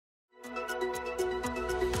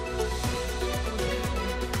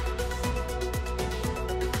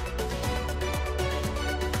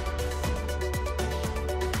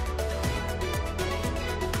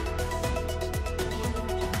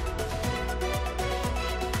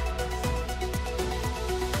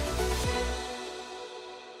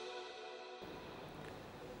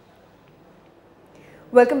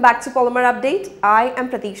Welcome back to Polymer Update. I am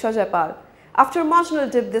Pratiksha Jaipal. After a marginal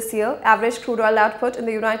dip this year, average crude oil output in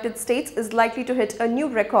the United States is likely to hit a new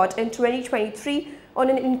record in 2023 on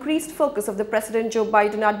an increased focus of the President Joe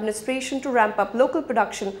Biden administration to ramp up local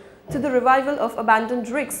production through the revival of abandoned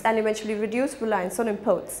rigs and eventually reduce reliance on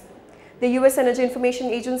imports. The U.S. Energy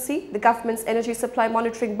Information Agency, the government's energy supply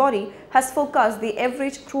monitoring body, has forecast the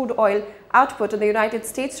average crude oil output in the United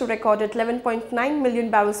States to record at 11.9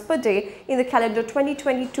 million barrels per day in the calendar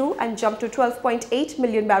 2022 and jump to 12.8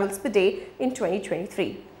 million barrels per day in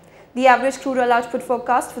 2023. The average crude oil output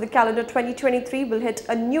forecast for the calendar 2023 will hit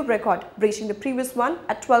a new record, breaching the previous one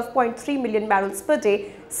at 12.3 million barrels per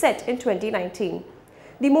day set in 2019.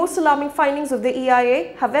 The most alarming findings of the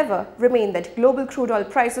EIA, however, remain that global crude oil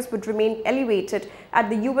prices would remain elevated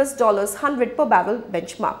at the US $100 per barrel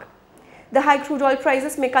benchmark. The high crude oil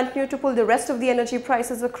prices may continue to pull the rest of the energy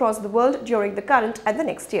prices across the world during the current and the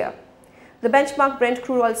next year. The benchmark Brent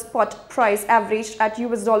crude oil spot price averaged at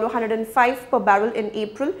US $105 per barrel in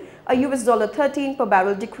April, a US $13 per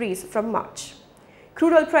barrel decrease from March.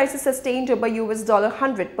 Crude oil prices sustained over US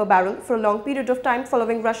 $100 per barrel for a long period of time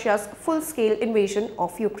following Russia's full-scale invasion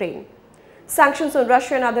of Ukraine. Sanctions on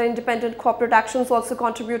Russia and other independent corporate actions also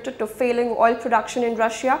contributed to failing oil production in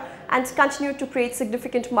Russia and continued to create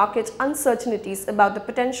significant market uncertainties about the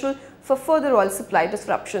potential for further oil supply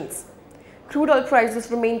disruptions. Crude oil prices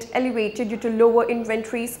remained elevated due to lower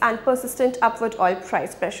inventories and persistent upward oil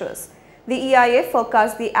price pressures. The EIA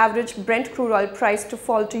forecast the average Brent crude oil price to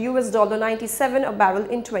fall to US $97 a barrel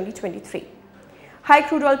in 2023. High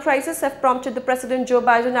crude oil prices have prompted the President Joe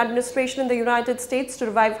Biden administration in the United States to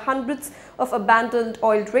revive hundreds of abandoned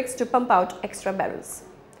oil rigs to pump out extra barrels.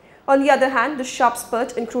 On the other hand, the sharp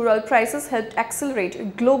spurt in crude oil prices helped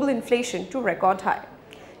accelerate global inflation to record high.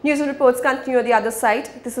 News and reports continue on the other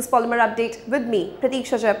side. This is Polymer Update with me,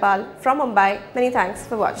 Pratiksha Jaipal from Mumbai. Many thanks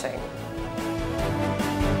for watching.